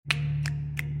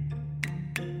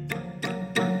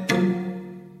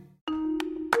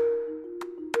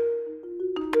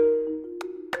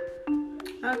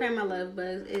Okay, my love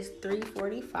buzz, it's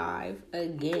 3:45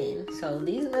 again. So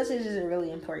these messages are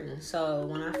really important. So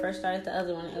when I first started the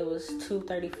other one, it was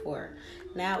 2:34.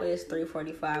 Now it's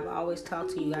 3:45. I always talk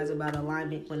to you guys about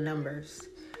alignment with numbers.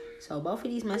 So both of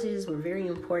these messages were very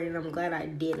important. I'm glad I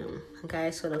did them.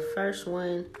 Okay, so the first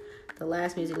one, the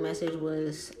last music message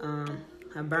was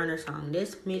a burner song.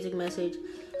 This music message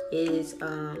is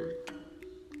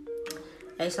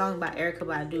a song by Erykah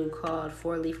Badu called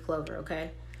 4-Leaf Clover,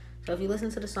 okay? So if you listen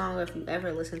to the song or if you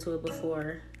ever listened to it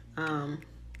before,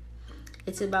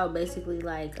 it's about basically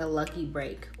like a lucky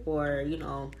break, or, you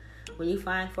know, when you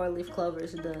find 4-leaf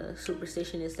clovers, the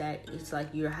superstition is that it's like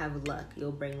you'll have luck,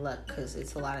 you'll bring luck, because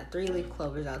it's a lot of 3-leaf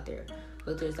clovers out there,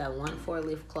 but there's that one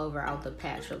 4-leaf clover out the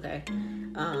patch, okay,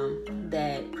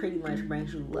 that pretty much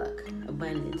brings you luck,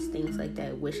 abundance, things like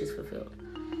that, wishes fulfilled.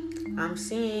 I'm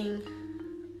seeing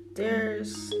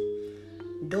there's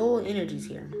dual energies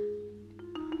here.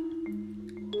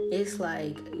 It's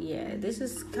like, yeah, this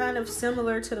is kind of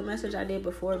similar to the message I did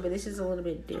before, but this is a little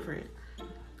bit different.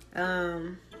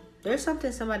 There's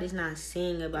something somebody's not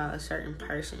seeing about a certain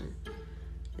person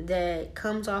that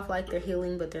comes off like they're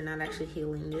healing, but they're not actually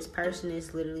healing. This person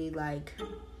is literally like,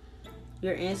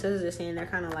 your ancestors are saying they're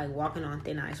kind of like walking on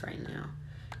thin ice right now.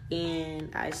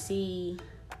 And I see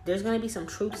there's going to be some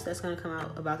truths that's going to come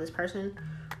out about this person,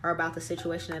 or about the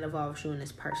situation that involves you and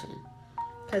this person.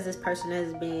 Because this person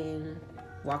has been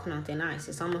walking on thin ice.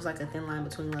 It's almost like a thin line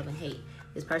between love and hate.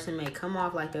 This person may come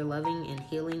off like they're loving and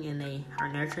healing and they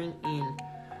are nurturing and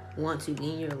want to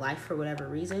be in your life for whatever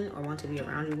reason, or want to be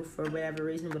around you for whatever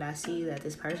reason, but I see that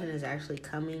this person is actually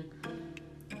coming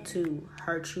to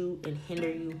hurt you and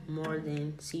hinder you more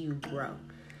than see you grow.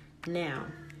 Now,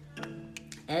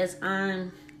 as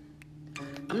I'm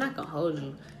not gonna hold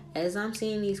you. As I'm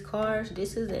seeing these cards,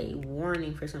 this is a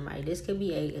warning for somebody. This could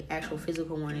be a actual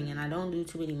physical warning, and I don't do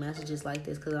too many messages like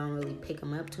this because I don't really pick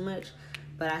them up too much.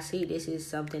 But I see this is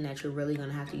something that you're really going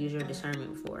to have to use your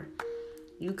discernment for.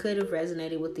 You could have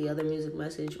resonated with the other music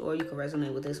message, or you could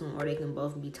resonate with this one, or they can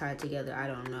both be tied together. I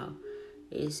don't know.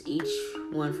 It's each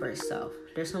one for itself.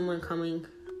 There's someone coming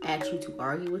at you to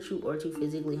argue with you, or to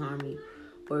physically harm you,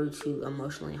 or to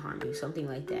emotionally harm you, something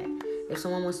like that. If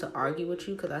someone wants to argue with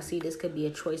you, because I see this could be a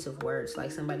choice of words,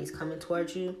 like somebody's coming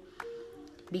towards you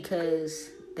because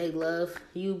they love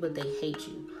you but they hate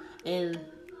you. And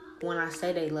when I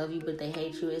say they love you but they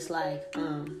hate you, it's like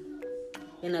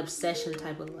an obsession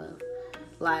type of love.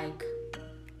 Like,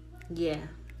 yeah,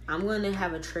 I'm going to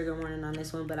have a trigger warning on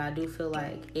this one, but I do feel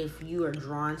like if you are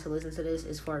drawn to listen to this,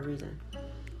 it's for a reason.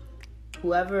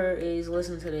 Whoever is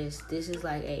listening to this, this is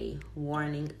like a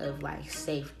warning of like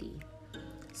safety.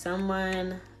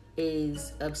 Someone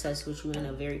is obsessed with you in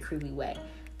a very creepy way.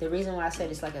 The reason why I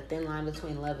said it's like a thin line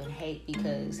between love and hate,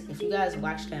 because if you guys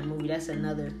watch that movie, that's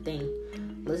another thing.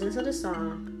 Listen to the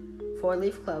song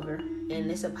 4-Leaf Clover,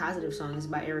 and it's a positive song. It's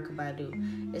by Erykah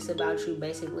Badu. It's about you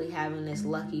basically having this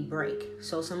lucky break.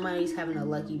 So somebody's having a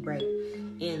lucky break.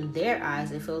 In their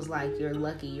eyes, it feels like you're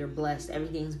lucky, you're blessed,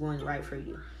 everything's going right for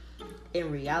you.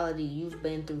 In reality, you've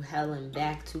been through hell and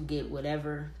back to get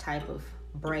whatever type of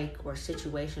break or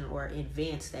situation or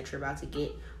advance that you're about to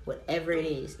get, whatever it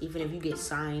is. Even if you get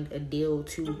signed a deal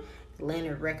to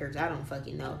Atlantic Records, I don't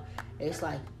fucking know. It's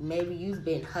like maybe you've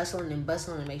been hustling and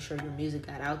bustling to make sure your music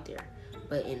got out there,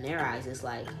 but in their eyes it's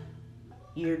like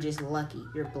you're just lucky,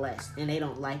 you're blessed, and they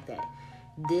don't like that.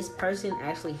 This person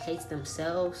actually hates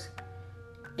themselves,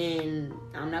 and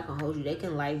I'm not gonna hold you, they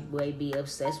can lightweight be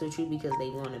obsessed with you because they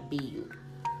want to be you.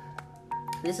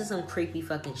 This is some creepy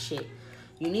fucking shit.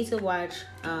 You need to watch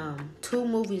 2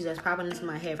 movies that's popping into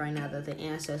my head right now that the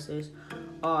ancestors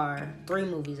are 3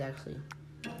 movies actually.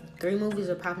 3 movies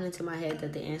are popping into my head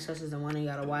that the ancestors are wanting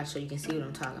y'all to watch so you can see what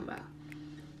I'm talking about.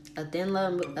 A Thin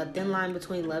Line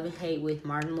Between Love and Hate with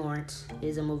Martin Lawrence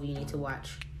is a movie you need to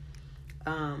watch.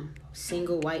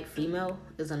 Single White Female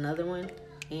is another one,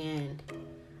 and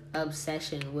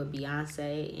Obsession with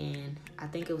Beyonce and I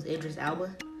think it was Idris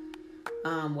Elba.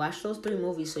 Watch those 3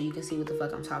 movies so you can see what the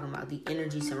fuck I'm talking about. The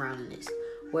energy surrounding this,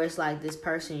 where it's like this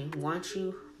person wants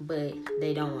you, but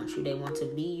they don't want you. They want to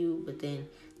be you, but then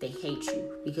they hate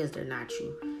you because they're not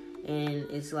you. And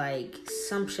it's like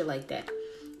some shit like that.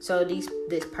 So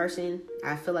this person,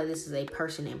 I feel like this is a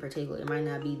person in particular. It might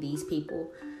not be these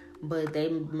people, but they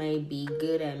may be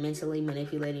good at mentally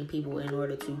manipulating people in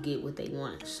order to get what they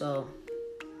want. So,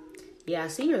 yeah, I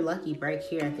see your lucky break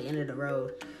here at the end of the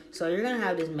road. So you're going to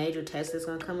have this major test that's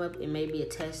going to come up. It may be a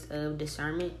test of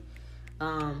discernment.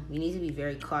 You need to be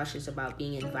very cautious about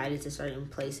being invited to certain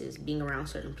places, being around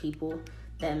certain people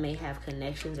that may have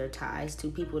connections or ties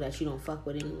to people that you don't fuck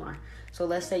with anymore. So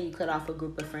let's say you cut off a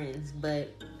group of friends,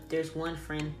 but there's one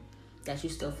friend that you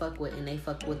still fuck with, and they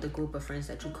fuck with the group of friends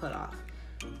that you cut off.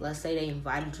 Let's say they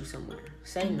invited you somewhere.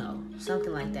 Say no.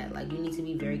 Something like that. Like, you need to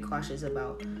be very cautious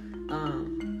about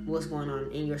what's going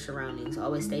on in your surroundings.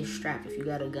 Always stay strapped. If you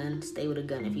got a gun, stay with a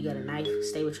gun. If you got a knife,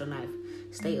 stay with your knife.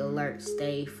 Stay alert.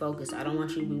 Stay focused. I don't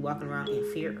want you to be walking around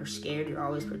in fear or scared. You're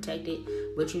always protected.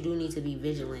 But you do need to be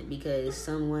vigilant, because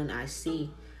someone I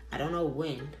see, I don't know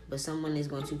when, but someone is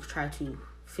going to try to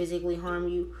physically harm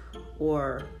you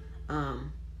or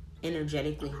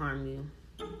energetically harm you.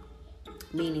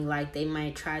 Meaning, like, they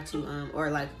might try to,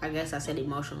 or like, I guess I said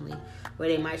emotionally, where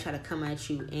they might try to come at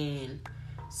you and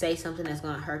say something that's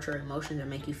going to hurt your emotions or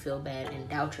make you feel bad and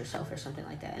doubt yourself or something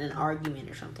like that in an argument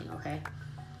or something, okay?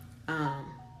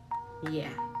 Yeah.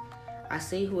 I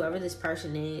see whoever this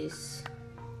person is,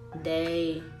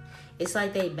 it's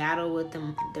like they battle with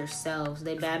themselves.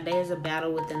 There's a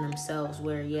battle within themselves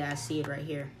where, yeah, I see it right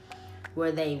here,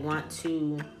 where they want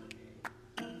to,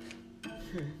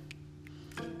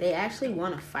 they actually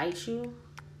want to fight you.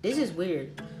 This is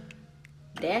weird.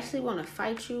 They actually want to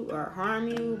fight you or harm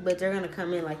you, but they're going to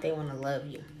come in like they want to love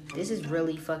you. This is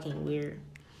really fucking weird.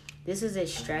 This is a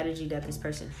strategy that this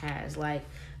person has. Like,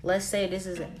 let's say this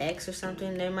is an ex or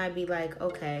something. They might be like,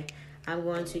 okay, I'm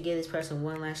going to give this person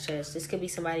one last chance. This could be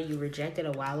somebody you rejected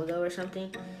a while ago or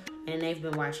something, and they've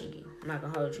been watching you. I'm not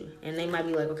going to hold you. And they might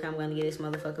be like, okay, I'm going to give this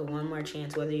motherfucker one more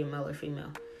chance, whether you're male or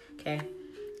female. Okay?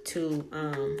 To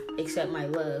accept my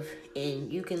love,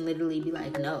 and you can literally be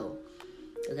like, no.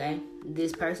 Okay?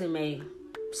 This person may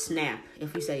snap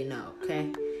if you say no,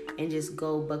 okay? And just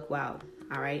go buck wild,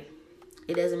 alright?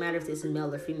 It doesn't matter if this is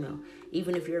male or female.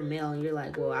 Even if you're male and you're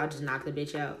like, well, I'll just knock the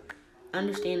bitch out.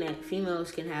 Understand that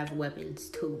females can have weapons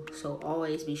too. So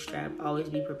always be strapped, always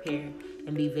be prepared,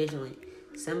 and be vigilant.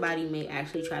 Somebody may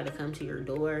actually try to come to your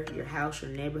door, your house,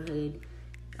 your neighborhood,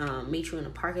 meet you in a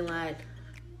parking lot,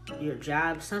 your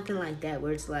job, something like that,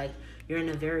 where it's like you're in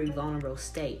a very vulnerable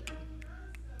state,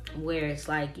 where it's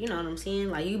like, you know what I'm saying,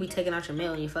 like you be taking out your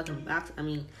mail in your fucking box,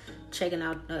 checking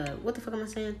out what the fuck am I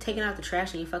saying, taking out the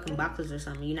trash in your fucking boxes or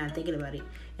something, you're not thinking about it,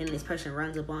 and this person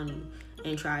runs up on you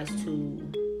and tries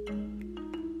to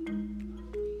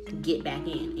get back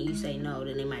in, and you say no,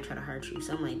 then they might try to hurt you,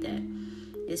 something like that.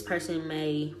 This person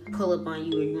may pull up on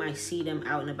you, or you might see them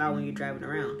out and about when you're driving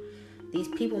around. These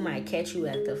people might catch you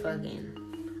at the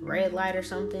fucking red light or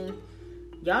something.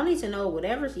 Y'all need to know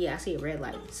whatever's, yeah, I see a red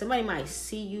light. Somebody might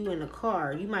see you in a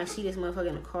car. You might see this motherfucker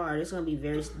in a car. There's going to be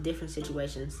very different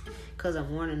situations because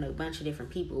I'm warning a bunch of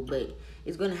different people, but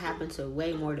it's going to happen to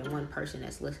way more than one person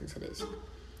that's listening to this.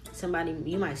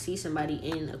 You might see somebody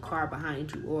in a car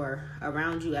behind you or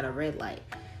around you at a red light,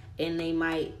 and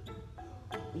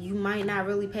you might not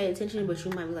really pay attention, but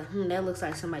you might be like, that looks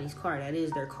like somebody's car. That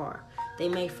is their car. They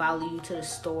may follow you to the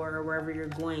store or wherever you're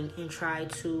going and try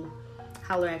to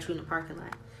holler at you in the parking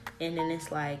lot. And then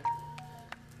it's like,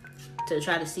 to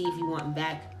try to see if you want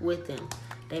back with them.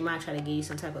 They might try to give you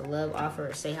some type of love offer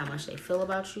or say how much they feel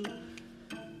about you.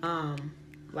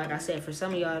 Like I said, for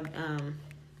some of y'all,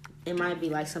 it might be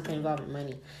like something involving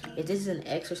money. If this is an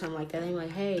ex or something like that, they might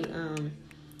like, hey,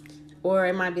 or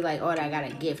it might be like, oh, I got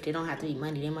a gift. It don't have to be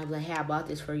money. They might be like, hey, I bought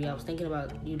this for you. I was thinking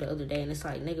about you the other day. And it's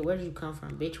like, nigga, where did you come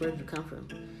from? Bitch, where did you come from?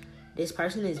 This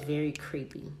person is very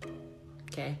creepy.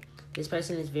 Okay? This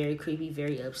person is very creepy,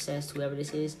 very obsessed, whoever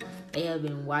this is. They have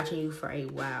been watching you for a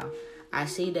while. I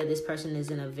see that this person is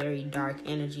in a very dark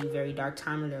energy, very dark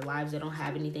time of their lives. They don't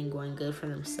have anything going good for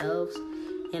themselves.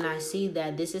 And I see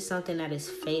that this is something that is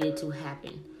fated to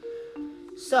happen.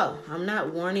 So, I'm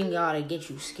not warning y'all to get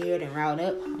you scared and riled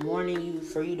up. I'm warning you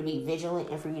for you to be vigilant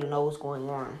and for you to know what's going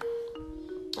on.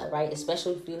 Alright?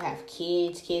 Especially if you have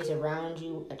kids around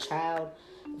you, a child.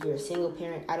 If you're a single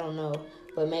parent, I don't know.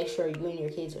 But make sure you and your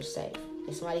kids are safe.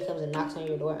 If somebody comes and knocks on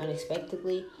your door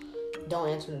unexpectedly, don't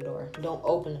answer the door. Don't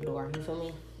open the door. You feel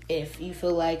me? If you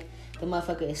feel like the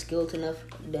motherfucker is skilled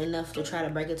enough to try to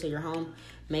break into your home,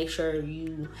 make sure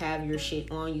you have your shit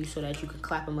on you so that you can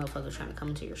clap a motherfucker trying to come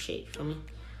into your shit. You feel me?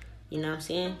 You know what I'm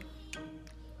saying?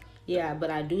 Yeah, but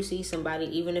I do see somebody,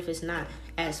 even if it's not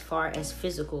as far as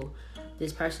physical,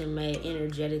 this person may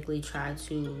energetically try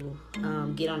to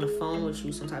get on the phone with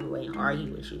you some type of way and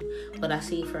argue with you. But I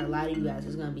see for a lot of you guys,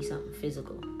 it's going to be something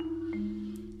physical.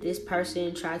 This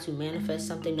person tried to manifest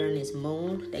something during this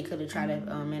moon. They could have tried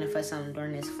to manifest something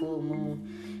during this full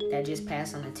moon that just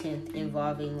passed on the 10th,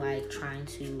 involving like trying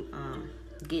to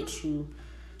get you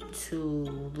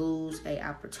to lose a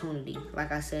opportunity.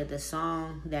 Like I said, the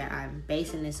song that I'm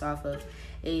basing this off of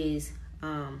is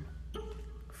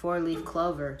 4-Leaf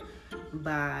Clover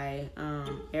by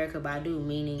Erykah Badu,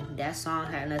 meaning that song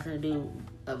had nothing to do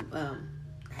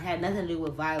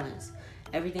with violence,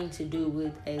 everything to do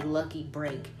with a lucky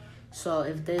break. So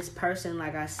if this person,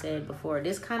 like I said before,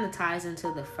 this kind of ties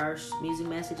into the first music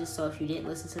messages, so if you didn't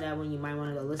listen to that one, you might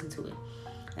want to go listen to it.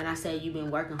 And I said you've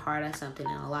been working hard at something,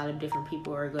 and a lot of different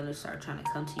people are going to start trying to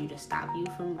come to you to stop you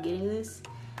from getting this.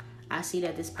 I see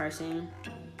that this person,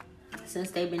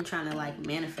 since they've been trying to like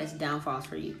manifest downfalls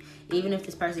for you, even if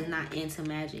this person is not into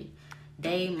magic,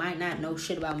 they might not know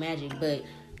shit about magic, but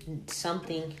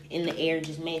something in the air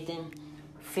just made them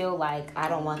feel like, I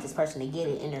don't want this person to get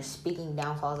it, and they're speaking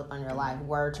downfalls upon your life,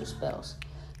 words or spells.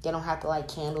 They don't have to light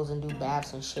candles and do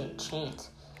baths and shit, chant,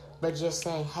 but just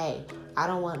saying, hey, I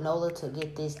don't want Nola to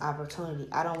get this opportunity.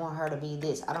 I don't want her to be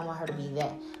this. I don't want her to be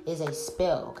that. Is a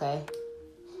spell, okay?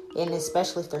 And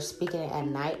especially if they're speaking it at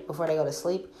night before they go to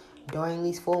sleep, during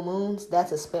these full moons,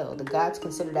 that's a spell. The gods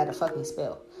consider that a fucking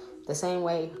spell. The same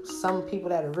way some people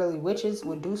that are really witches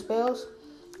would do spells.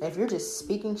 If you're just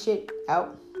speaking shit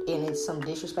out and it's some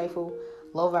disrespectful,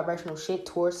 low vibrational shit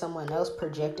towards someone else,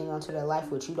 projecting onto their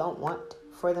life which you don't want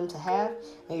for them to have,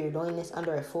 and you're doing this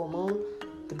under a full moon,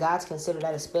 the gods consider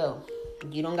that a spell.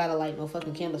 You don't gotta light no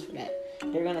fucking candles for that.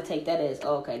 They're gonna take that as,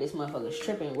 oh, okay, this motherfucker's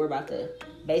tripping. We're about to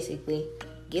basically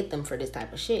get them for this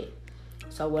type of shit.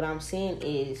 So what I'm saying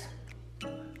is,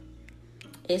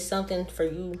 it's something for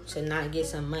you to not get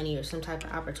some money or some type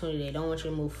of opportunity. They don't want you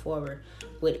to move forward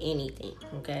with anything,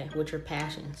 okay, with your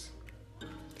passions.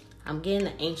 I'm getting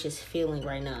an anxious feeling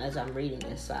right now as I'm reading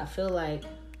this. So I feel like,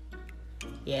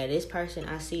 yeah, this person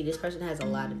has a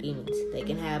lot of demons. They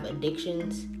can have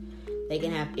addictions. They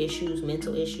can have issues,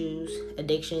 mental issues,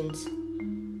 addictions,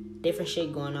 different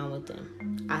shit going on with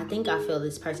them. I think I feel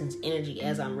this person's energy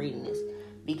as I'm reading this,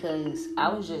 because I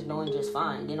was just doing just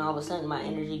fine. Then all of a sudden my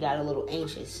energy got a little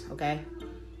anxious, okay?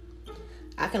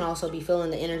 I can also be feeling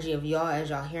the energy of y'all as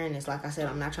y'all hearing this. Like I said,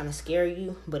 I'm not trying to scare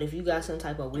you, but if you got some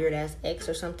type of weird ass ex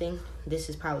or something, this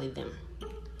is probably them.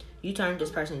 You turned this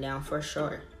person down for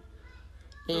sure,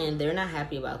 and they're not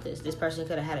happy about this. This person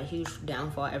could have had a huge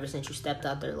downfall ever since you stepped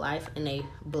out their life, and they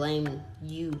blame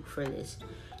you for this.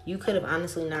 You could have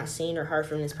honestly not seen or heard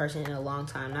from this person in a long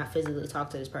time, not physically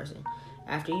talked to this person.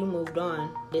 After you moved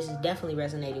on, this is definitely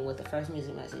resonating with the first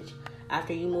music message.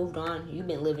 After you moved on, you've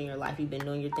been living your life. You've been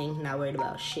doing your thing, not worried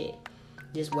about shit.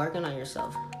 Just working on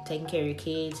yourself. Taking care of your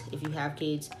kids, if you have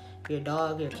kids, your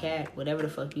dog, your cat, whatever the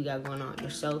fuck you got going on,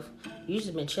 yourself. You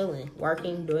just been chilling,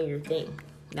 working, doing your thing.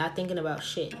 Not thinking about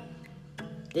shit.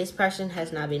 This person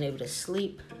has not been able to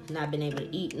sleep, not been able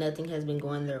to eat. Nothing has been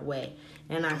going their way.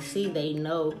 And I see they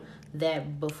know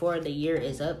that before the year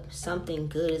is up, something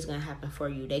good is going to happen for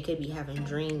you. They could be having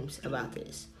dreams about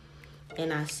this.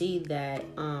 And I see that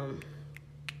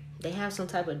they have some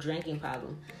type of drinking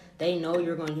problem. They know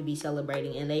you're going to be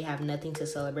celebrating, and they have nothing to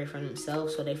celebrate for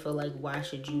themselves, so they feel like, why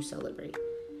should you celebrate?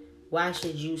 Why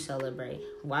should you celebrate?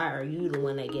 Why are you the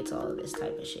one that gets all of this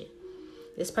type of shit?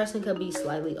 This person could be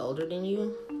slightly older than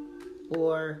you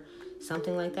or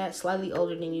something like that. Slightly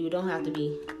older than you. Don't have to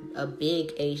be a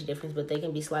big age difference, but they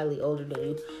can be slightly older than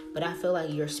you. But I feel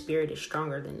like your spirit is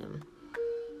stronger than them.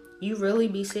 You really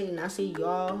be sitting, I see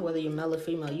y'all, whether you're male or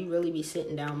female, you really be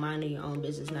sitting down minding your own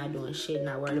business, not doing shit,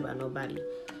 not worried about nobody.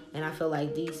 And I feel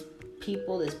like these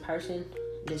people, this person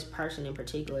in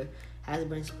particular, has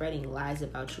been spreading lies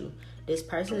about you. This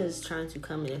person is trying to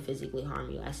come in and physically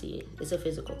harm you. I see it. It's a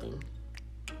physical thing.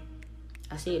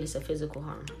 I see it. It's a physical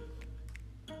harm.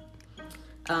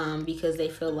 Because they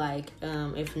feel like,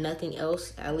 if nothing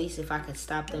else, at least if I could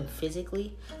stop them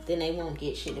physically, then they won't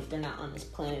get shit if they're not on this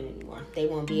planet anymore. They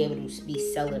won't be able to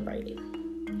be celebrated.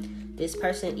 This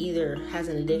person either has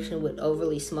an addiction with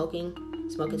overly smoking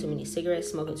too many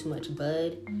cigarettes, smoking too much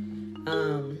bud,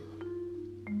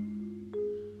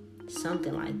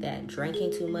 something like that,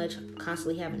 drinking too much,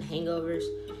 constantly having hangovers.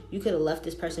 You could have left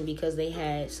this person because they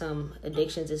had some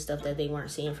addictions and stuff that they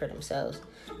weren't seeing for themselves.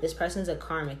 This person's a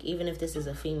karmic. Even if this is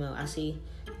a female, I see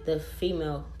the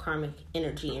female karmic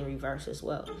energy in reverse as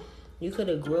well. You could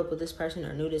have grew up with this person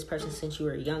or knew this person since you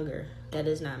were younger. That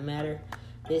does not matter.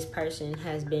 This person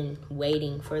has been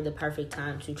waiting for the perfect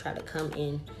time to try to come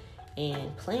in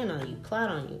and plan on you, plot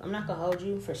on you. I'm not going to hold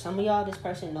you. For some of y'all, this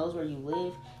person knows where you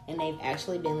live, and they've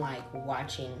actually been, like,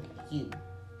 watching you.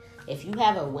 If you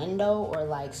have a window or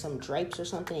like some drapes or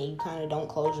something and you kind of don't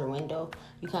close your window,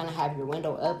 you kind of have your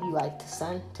window up, you like the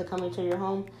sun to come into your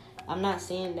home. I'm not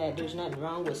saying that there's nothing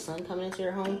wrong with sun coming into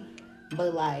your home,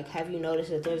 But, like, have you noticed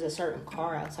that there's a certain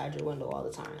car outside your window all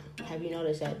the time? Have you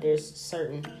noticed that there's a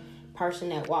certain person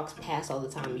that walks past all the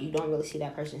time? You don't really see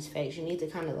that person's face. You need to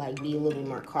kind of, like, be a little bit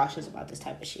more cautious about this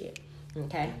type of shit.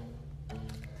 Okay?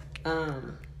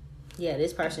 Yeah,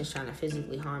 this person's trying to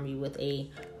physically harm you with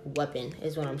a weapon,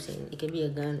 is what I'm saying. It could be a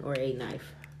gun or a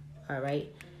knife. All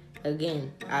right?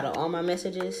 Again, out of all my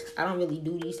messages, I don't really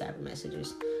do these type of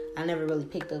messages. I never really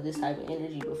picked up this type of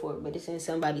energy before, but it's in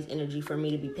somebody's energy for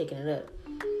me to be picking it up.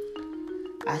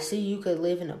 I see you could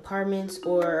live in apartments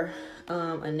or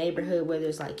a neighborhood where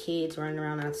there's like kids running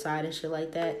around outside and shit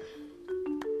like that.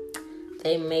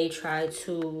 They may try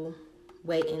to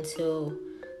wait until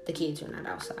the kids are not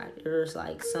outside. There's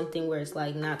like something where it's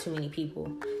like not too many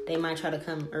people. They might try to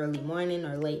come early morning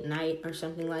or late night or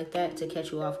something like that to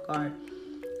catch you off guard.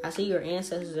 I see your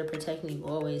ancestors are protecting you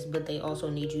always, but they also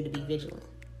need you to be vigilant.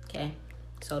 Okay,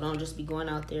 so don't just be going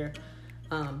out there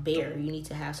bare. You need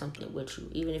to have something with you.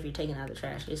 Even if you're taking out the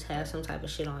trash, just have some type of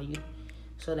shit on you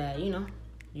so that, you know,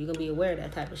 you can be aware of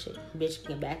that type of shit. Bitch, you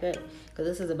can back up. Because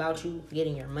this is about you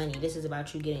getting your money. This is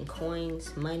about you getting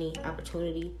coins, money,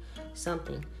 opportunity,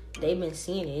 something. They've been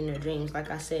seeing it in their dreams. Like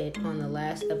I said on the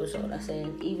last episode, I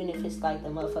said, even if it's like the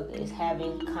motherfucker is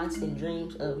having constant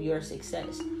dreams of your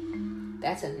success,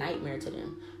 that's a nightmare to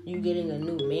them. You getting a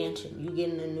new mansion, you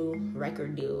getting a new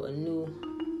record deal, a new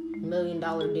 $1 million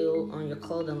deal on your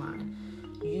clothing line,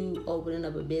 you opening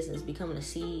up a business, becoming a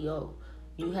CEO,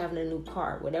 you having a new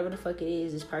car, whatever the fuck it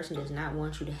is, this person does not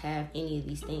want you to have any of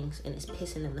these things, and it's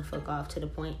pissing them the fuck off to the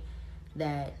point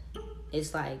that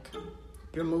it's like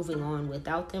you're moving on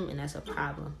without them, and that's a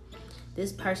problem.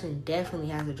 This person definitely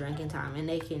has a drinking time, and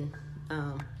they can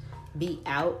be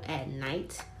out at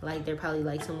night. Like they're probably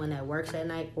like someone that works at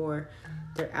night, or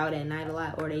they're out at night a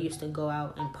lot, or they used to go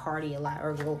out and party a lot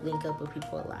or go link up with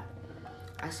people a lot.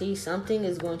 I see something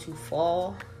is going to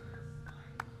fall.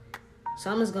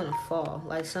 Something's going to fall.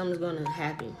 Like something's going to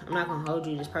happen. I'm not going to hold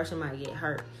you. This person might get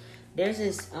hurt. There's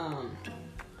this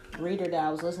reader that I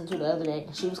was listening to the other day.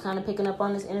 She was kind of picking up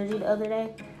on this energy the other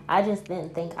day. I just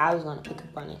didn't think I was going to pick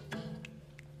up on it.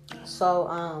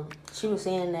 So she was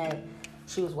saying that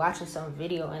she was watching some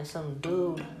video and some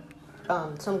dude,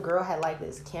 some girl had like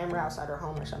this camera outside her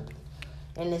home or something.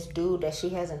 And this dude that she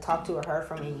hasn't talked to or heard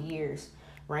from in years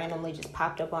randomly just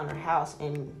popped up on her house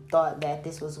and thought that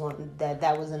this was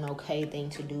that was an okay thing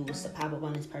to do, was to pop up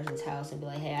on this person's house and be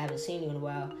like, hey, I haven't seen you in a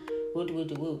while.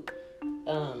 Woo.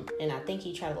 And I think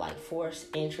he tried to like force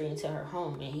entry into her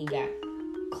home and he got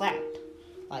clapped.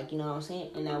 Like, you know what I'm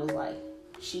saying? And that was like,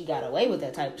 she got away with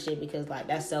that type of shit because like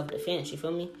that's self-defense, you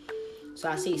feel me? So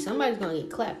I see somebody's going to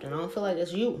get clapped, and I don't feel like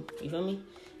it's you. You feel me?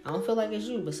 I don't feel like it's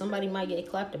you, but somebody might get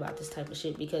clapped about this type of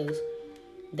shit because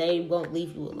they won't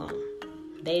leave you alone.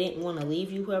 They didn't want to leave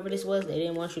you, whoever this was. They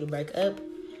didn't want you to break up.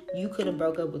 You could have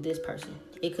broke up with this person.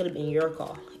 It could have been your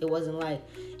call. It wasn't like,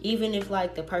 even if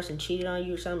like the person cheated on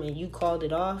you or something and you called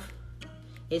it off,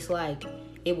 it's like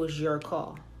it was your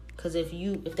call. Because if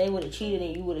they would have cheated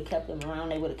and you would have kept them around,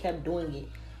 they would have kept doing it.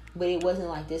 But it wasn't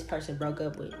like this person broke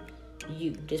up with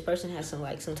you. This person has some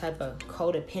type of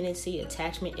codependency,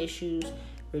 attachment issues,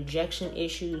 rejection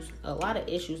issues, a lot of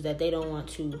issues that they don't want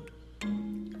to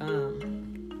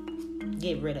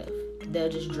get rid of. They'll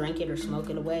just drink it or smoke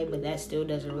it away, but that still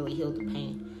doesn't really heal the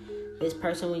pain. This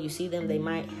person, when you see them, they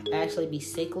might actually be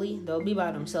sickly. They'll be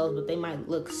by themselves, but they might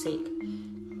look sick.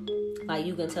 Like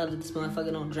you can tell that this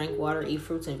motherfucker don't drink water, eat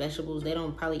fruits and vegetables. They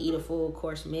don't probably eat a full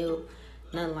course meal,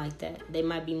 nothing like that. They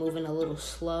might be moving a little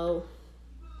slow.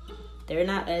 They're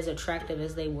not as attractive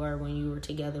as they were when you were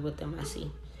together with them, I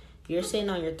see. You're sitting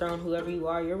on your throne, whoever you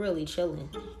are, you're really chilling.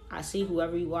 I see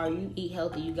whoever you are, you eat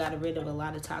healthy, you got rid of a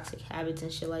lot of toxic habits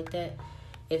and shit like that.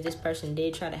 If this person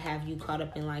did try to have you caught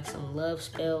up in like some love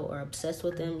spell or obsessed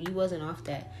with them, you wasn't off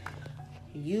that.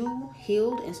 You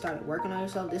healed and started working on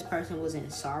yourself. This person was in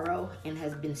sorrow and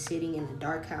has been sitting in the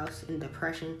dark house in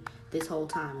depression this whole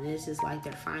time. And this is like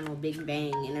their final big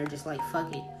bang and they're just like,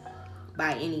 fuck it.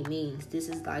 By any means. This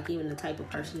is like even the type of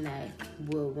person that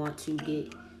will want to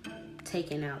get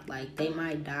taken out. Like they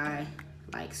might die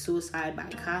like suicide by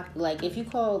cop. Like if you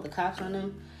call the cops on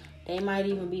them, they might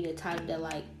even be the type that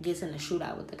like gets in a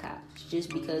shootout with the cops just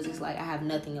because it's like I have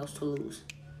nothing else to lose.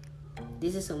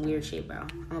 This is some weird shit, bro.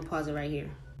 I'm gonna pause it right here.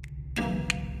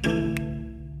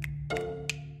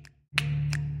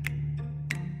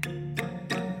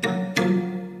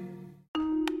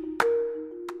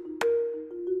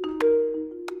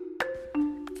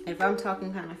 If I'm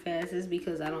talking kind of fast, it's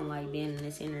because I don't like being in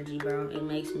this energy, bro. It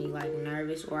makes me like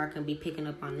nervous, or I can be picking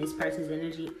up on this person's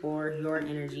energy or your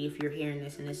energy if you're hearing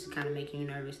this and this is kind of making you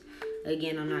nervous.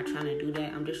 Again, I'm not trying to do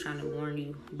that. I'm just trying to warn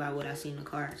you about what I see in the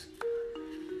cards.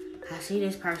 I see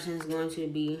this person is going to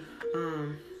be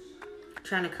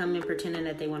trying to come in pretending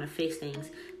that they want to fix things.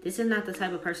 This is not the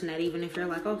type of person that, even if you're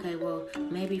like, okay, well,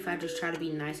 maybe if I just try to be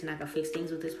nice and I can fix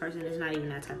things with this person, it's not even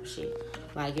that type of shit.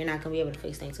 Like, you're not going to be able to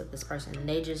fix things with this person.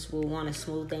 They just will want to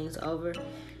smooth things over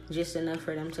just enough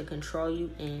for them to control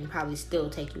you and probably still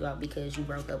take you out because you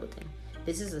broke up with them.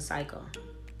 This is a psycho.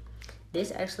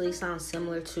 This actually sounds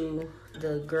similar to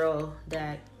the girl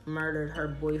that murdered her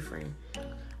boyfriend.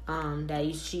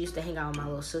 She used to hang out with my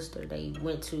little sister. They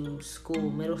went to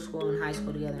school, middle school and high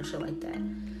school together and shit like that.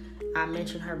 I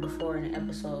mentioned her before in an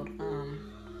episode.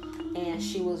 And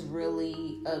she was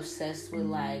really obsessed with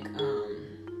like,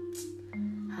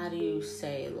 how do you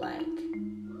say it?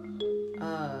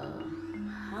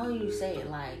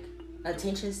 Like,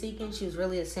 attention seeking. She was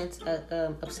really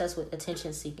obsessed with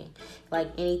attention seeking. Like,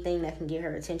 anything that can get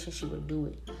her attention, she would do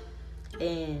it.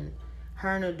 And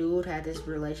her and a dude had this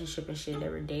relationship and shit. They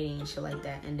were dating and shit like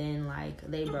that. And then, like,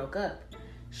 they broke up.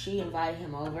 She invited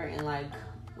him over and, like,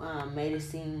 made it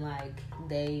seem like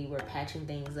they were patching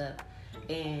things up.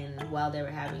 And while they were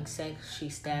having sex, she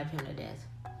stabbed him to death.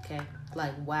 Okay?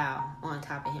 Like, wow. On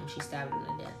top of him, she stabbed him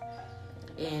to death.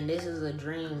 And this is a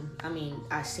dream. I mean,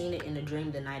 I seen it in a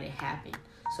dream the night it happened.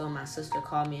 So my sister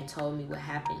called me and told me what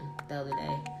happened the other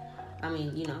day. I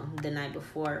mean, you know, the night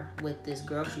before with this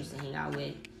girl she used to hang out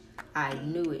with. I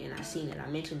knew it and I seen it. I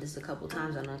mentioned this a couple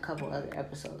times on a couple other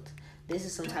episodes. This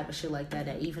is some type of shit like that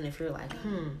even if you're like,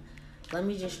 let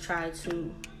me just try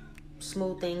to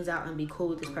smooth things out and be cool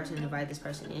with this person and invite this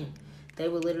person in. They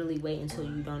will literally wait until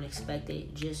you don't expect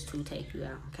it just to take you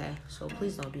out, okay? So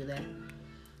please don't do that.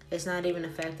 It's not even the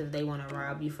fact that they want to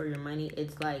rob you for your money.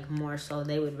 It's like more so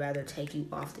they would rather take you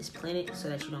off this planet so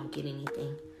that you don't get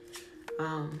anything.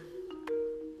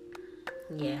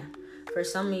 Yeah. For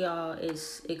some of y'all,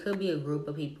 it could be a group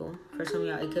of people. For some of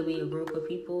y'all, it could be a group of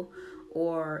people.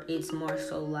 Or it's more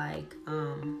so like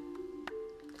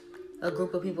a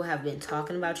group of people have been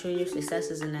talking about you and your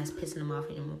successes, and that's pissing them off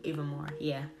even more.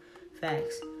 Yeah,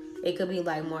 facts. It could be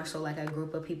like more so like a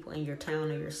group of people in your town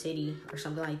or your city or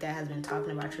something like that has been talking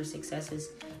about your successes,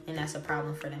 and that's a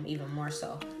problem for them even more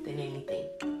so than anything.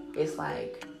 It's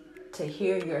like to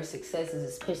hear your successes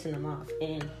is pissing them off.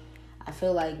 And I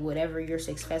feel like whatever you're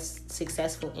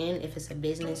successful in, if it's a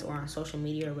business or on social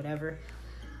media or whatever,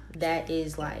 that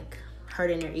is like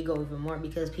hurting their ego even more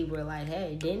because people are like,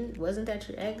 hey, wasn't that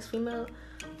your ex female?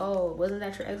 Oh, wasn't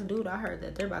that your ex dude? I heard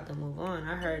that they're about to move on.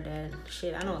 I heard that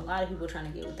shit. I know a lot of people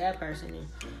trying to get with that person and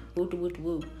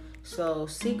whoop. So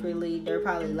secretly, they're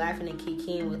probably laughing and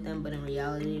kikiing with them, but in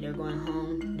reality, they're going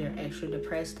home, they're extra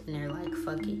depressed, and they're like,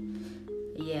 fuck it.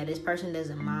 Yeah, this person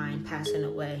doesn't mind passing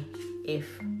away if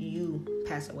you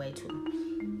pass away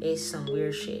too. It's some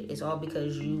weird shit. It's all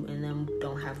because you and them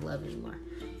don't have love anymore.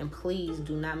 And please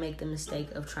do not make the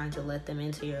mistake of trying to let them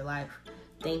into your life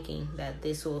thinking that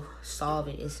this will solve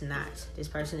it. It's not. This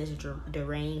person is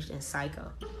deranged and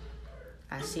psycho.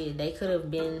 I see it. They could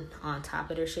have been on top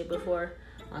of their shit before,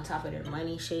 on top of their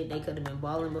money shit. They could have been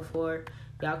balling before.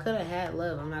 Y'all could have had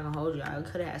love. I'm not gonna hold y'all. Y'all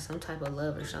could have had some type of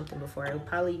love or something before. It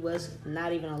probably was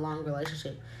not even a long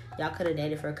relationship. Y'all could have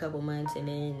dated for a couple months and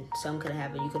then something could have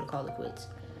happened. You could have called it quits.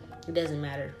 It doesn't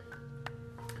matter.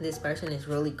 This person is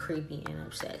really creepy and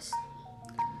obsessed.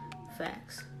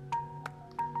 Facts.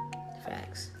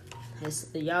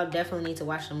 Y'all definitely need to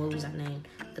watch the movies I named.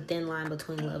 The thin line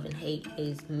between love and hate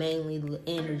is mainly the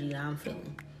energy that I'm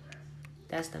feeling.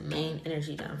 That's the main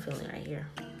energy that I'm feeling right here.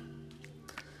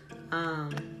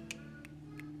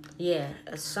 Yeah,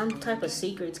 some type of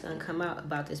secret's gonna come out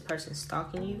about this person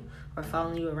stalking you or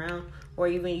following you around, or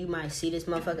even you might see this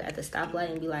motherfucker at the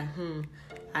stoplight and be like,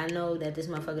 I know that this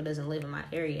motherfucker doesn't live in my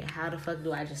area. How the fuck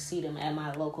do I just see them at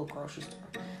my local grocery store?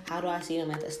 How do I see them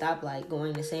at the stoplight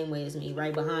going the same way as me,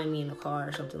 right behind me in the car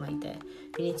or something like that?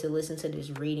 You need to listen to this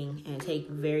reading and take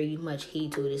very much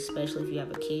heed to it, especially if you have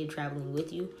a kid traveling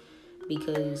with you,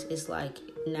 because it's like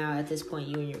now at this point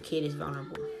you and your kid is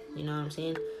vulnerable. You know what I'm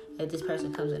saying? If this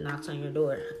person comes and knocks on your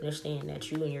door, understand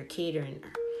that you and your kid are in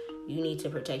there. You need to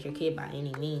protect your kid by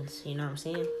any means. You know what I'm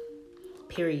saying?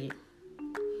 Period.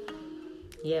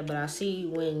 Yeah, but I see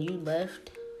when you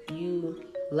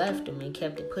left them and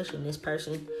kept it pushing. This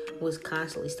person was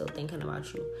constantly still thinking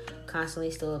about you,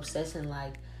 constantly still obsessing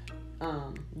like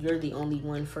you're the only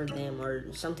one for them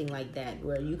or something like that,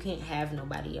 where you can't have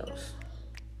nobody else.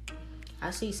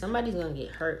 I see somebody's gonna get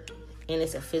hurt, and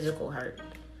it's a physical hurt.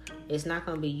 It's not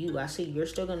gonna be you. I see you're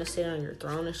still gonna sit on your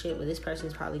throne and shit, but this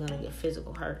person's probably gonna get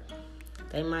physical hurt.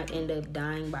 They might end up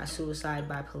dying by suicide,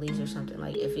 by police or something.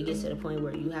 Like, if it gets to the point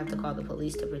where you have to call the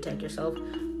police to protect yourself,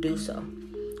 do so.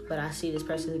 but I see this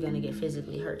person is going to get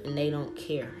physically hurt and they don't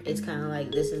care. It's kind of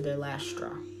like this is their last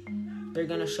straw. They're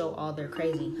going to show all their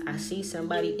crazy. I see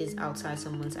somebody is outside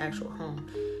someone's actual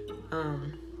home.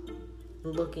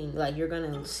 Looking like you're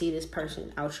going to see this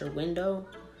person out your window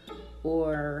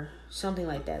or something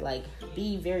like that. Like,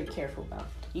 be very careful about it.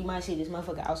 You might see this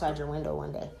motherfucker outside your window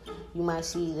one day. You might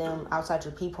see them outside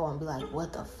your peephole and be like,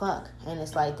 what the fuck? And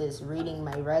it's like this reading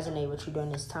may resonate with you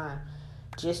during this time.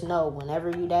 Just know, whenever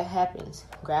that happens,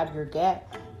 grab your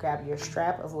gap, grab your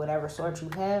strap of whatever sort you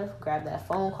have, grab that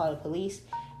phone, call the police,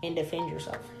 and defend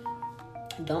yourself.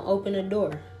 Don't open the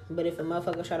door. But if a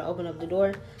motherfucker try to open up the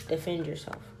door, defend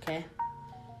yourself, okay?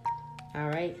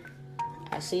 Alright?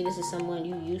 I see this is someone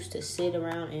you used to sit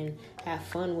around and have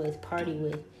fun with, party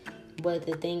with. But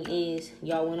the thing is,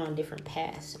 y'all went on different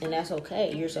paths. And that's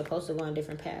okay. You're supposed to go on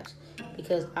different paths.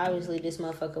 Because obviously this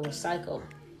motherfucker was psycho.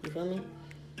 You feel me?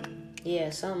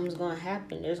 Yeah, something's going to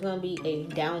happen. There's going to be a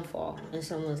downfall in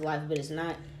someone's life. But it's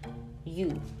not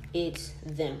you. It's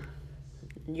them.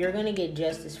 You're going to get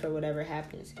justice for whatever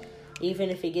happens. Even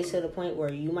if it gets to the point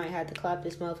where you might have to clap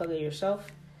this motherfucker yourself.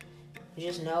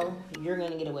 Just know you're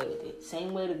going to get away with it.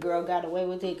 Same way the girl got away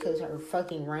with it because her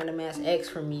fucking random ass ex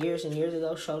from years and years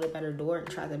ago showed up at her door and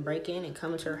tried to break in and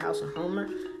come into her house and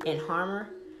harm her.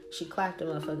 She clapped the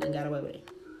motherfucker and got away with it.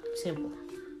 Simple.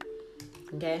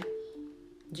 Okay?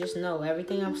 Just know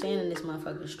everything I'm saying in this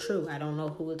motherfucker is true. I don't know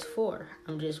who it's for.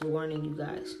 I'm just warning you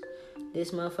guys.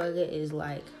 This motherfucker is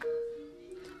like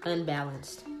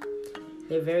unbalanced.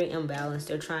 They're very unbalanced.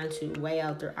 They're trying to weigh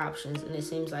out their options, and it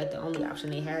seems like the only option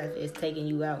they have is taking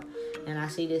you out. And I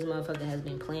see this motherfucker has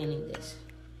been planning this.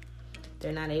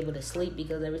 They're not able to sleep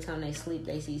because every time they sleep,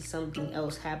 they see something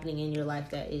else happening in your life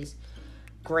that is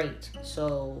great.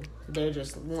 So they're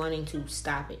just wanting to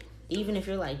stop it. Even if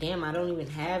you're like, damn, I don't even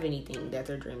have anything that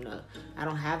they're dreaming of. I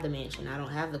don't have the mansion. I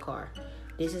don't have the car.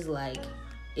 This is like,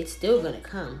 it's still going to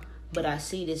come. But I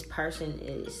see this person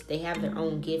they have their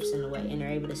own gifts in a way, and they're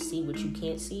able to see what you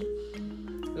can't see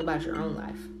about your own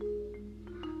life.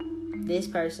 This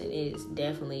person is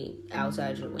definitely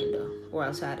outside your window or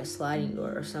outside a sliding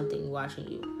door or something watching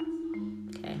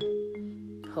you.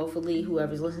 Okay? Hopefully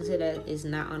whoever's listening to that is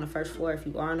not on the first floor. If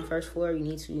you are on the first floor, you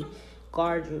need to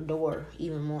guard your door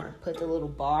even more. Put the little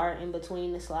bar in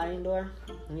between the sliding door.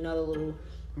 You know, the little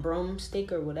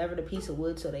broomstick or whatever, the piece of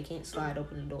wood, so they can't slide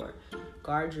open the door.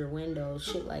 Guard your windows,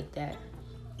 shit like that.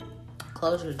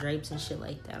 Close your drapes and shit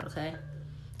like that, okay?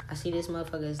 I see this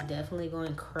motherfucker is definitely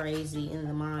going crazy in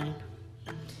the mind.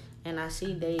 And I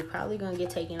see they probably gonna get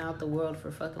taken out the world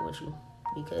for fucking with you.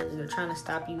 Because they're trying to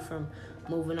stop you from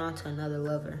moving on to another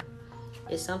lover.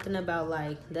 It's something about,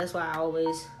 like, that's why I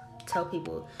always tell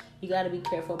people, you gotta be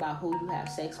careful about who you have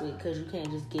sex with, because you can't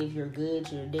just give your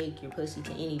goods, your dick, your pussy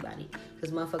to anybody,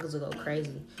 because motherfuckers will go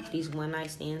crazy. These one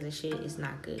night stands and shit is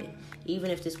not good.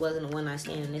 Even if this wasn't a one night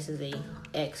stand and this is a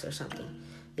ex or something,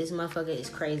 this motherfucker is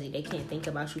crazy. They can't think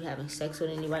about you having sex with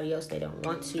anybody else. They don't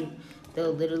want to.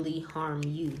 They'll literally harm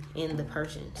you and the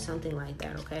person, something like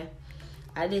that. Okay,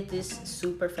 I did this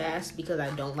super fast because I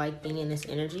don't like being in this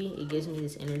energy. It gives me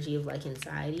this energy of like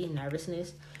anxiety and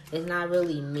nervousness. It's not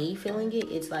really me feeling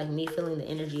it. It's like me feeling the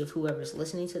energy of whoever's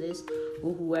listening to this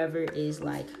or whoever is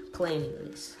like planning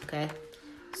this. Okay?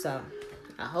 So,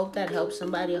 I hope that helps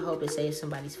somebody. I hope it saves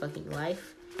somebody's fucking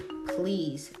life.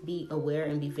 Please be aware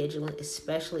and be vigilant,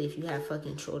 especially if you have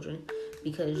fucking children,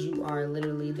 because you are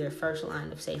literally their first line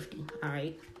of safety.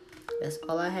 Alright? That's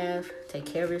all I have. Take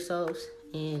care of yourselves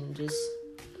and just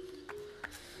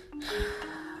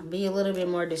be a little bit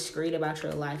more discreet about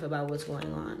your life, about what's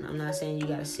going on. I'm not saying you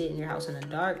gotta sit in your house in the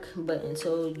dark, but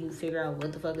until you figure out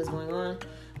what the fuck is going on,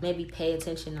 maybe pay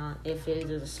attention on if there's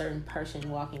a certain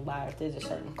person walking by, or if there's a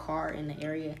certain car in the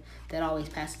area that always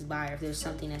passes by, or if there's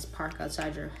something that's parked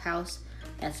outside your house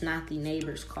that's not the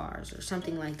neighbor's cars or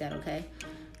something like that, okay?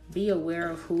 Be aware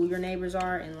of who your neighbors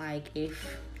are, and like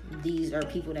if these are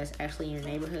people that's actually in your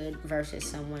neighborhood versus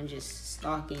someone just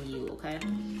stalking you, okay?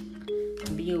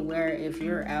 Be aware if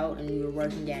you're out and you're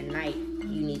working at night,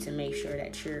 you need to make sure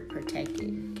that you're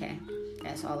protected, okay?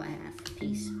 That's all I have.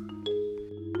 Peace.